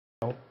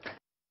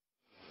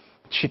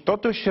Și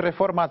totuși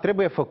reforma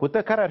trebuie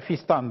făcută. Care ar fi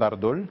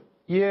standardul?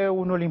 E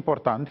unul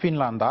important,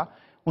 Finlanda,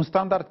 un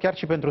standard chiar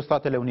și pentru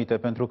Statele Unite,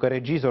 pentru că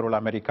regizorul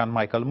american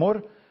Michael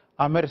Moore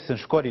a mers în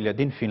școlile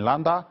din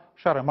Finlanda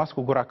și a rămas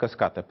cu gura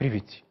căscată.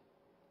 Priviți!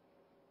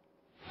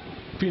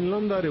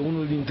 Finlanda are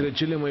unul dintre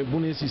cele mai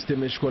bune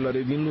sisteme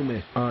școlare din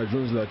lume. A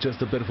ajuns la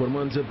această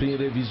performanță prin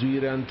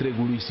revizuirea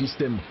întregului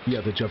sistem.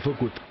 Iată ce a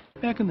făcut.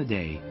 Back in the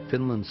day,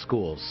 Finland's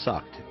schools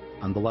sucked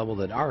on the level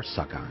that ours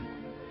suck on.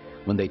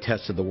 When they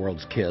tested the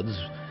world's kids,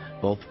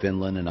 both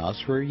Finland and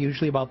us were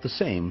usually about the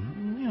same,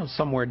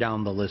 somewhere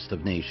down the list of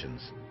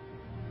nations.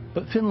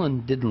 But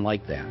Finland didn't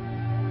like that.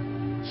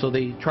 So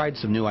they tried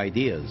some new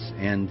ideas,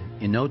 and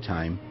in no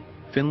time,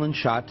 Finland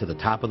shot to the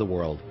top of the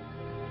world.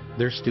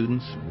 Their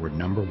students were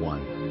number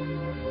one.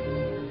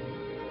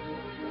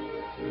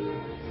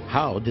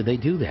 How did they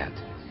do that?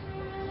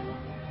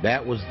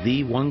 That was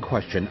the one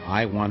question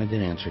I wanted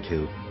an answer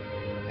to,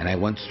 and I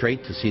went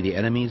straight to see the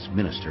enemy's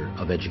Minister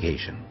of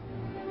Education.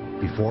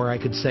 Before I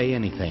could say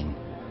anything,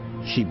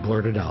 she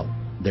blurted out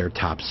their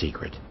top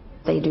secret.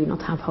 They do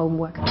not have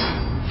homework.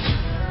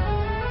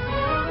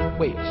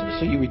 Wait,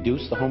 so you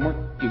reduce the homework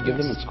you give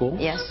them at school?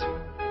 Yes.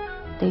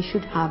 They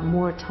should have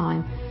more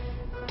time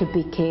to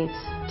be kids,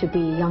 to be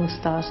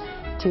youngsters,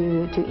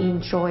 to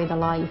enjoy the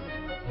life.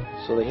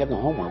 So they have no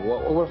homework.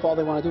 What if all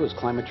they want to do is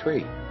climb a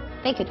tree?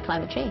 They could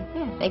climb a tree,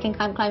 yeah. They can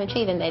climb a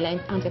tree, then they learn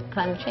how to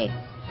climb a tree.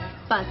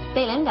 But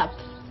they'll end up,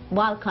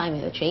 while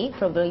climbing the tree,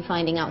 probably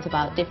finding out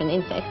about different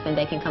insects, and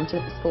they can come to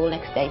the school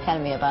next day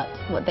telling me about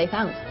what they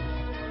found.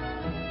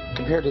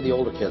 Compared to the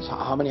older kids,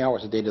 how many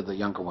hours a day do the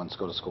younger ones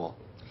go to school?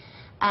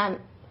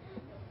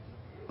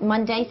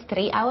 Mondays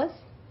 3 hours,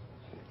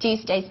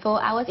 Tuesdays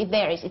 4 hours. It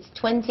varies. It's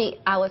 20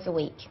 hours a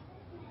week.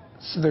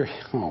 So they're,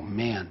 oh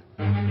man.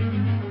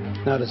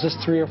 Now does this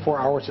 3 or 4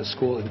 hours at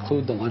school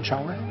include the lunch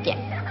hour? Yes.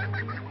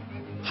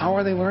 How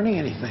are they learning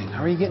anything?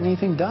 How are you getting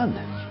anything done?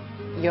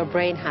 Your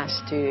brain has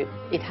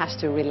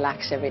to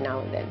relax every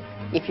now and then.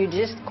 If you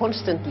just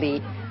constantly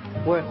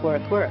work,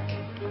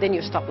 then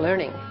you stop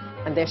learning.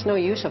 And there's no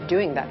use of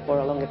doing that for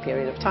a longer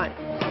period of time.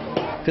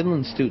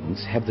 Finland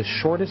students have the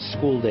shortest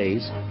school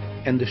days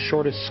and the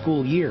shortest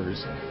school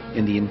years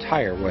in the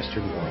entire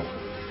Western world.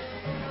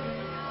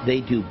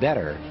 They do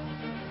better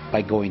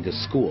by going to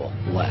school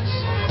less.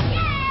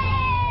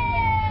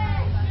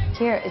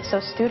 Here it's so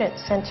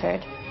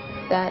student-centered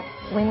that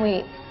when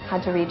we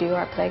had to redo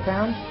our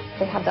playground,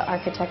 they have the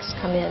architects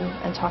come in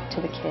and talk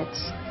to the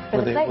kids.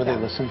 Were they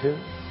listened to?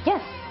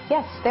 Yes,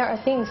 yes. There are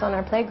things on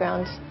our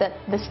playground that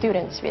the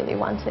students really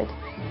wanted.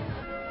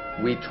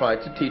 We try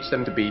to teach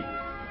them to be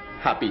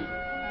happy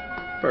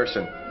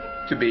person,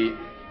 to be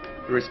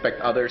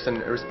respect others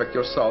and respect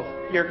yourself.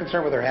 You're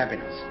concerned with their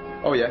happiness.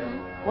 Oh yeah.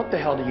 What the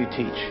hell do you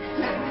teach?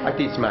 I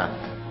teach math.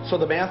 So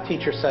the math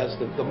teacher says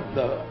that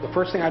the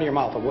first thing out of your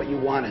mouth of what you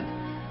wanted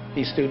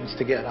these students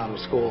to get out of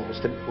school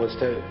was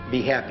to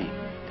be happy,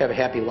 to have a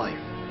happy life.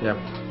 Yep.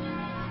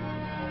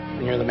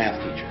 And you're the math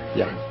teacher.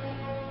 Yeah.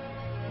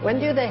 When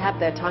do they have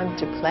their time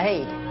to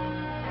play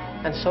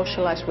and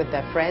socialize with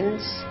their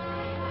friends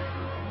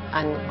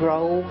and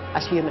grow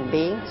as human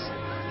beings?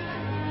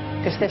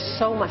 Because there's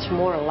so much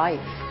more life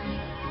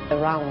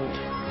around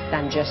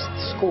than just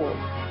school.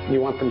 You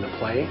want them to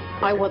play?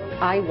 I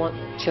want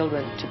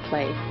children to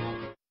play.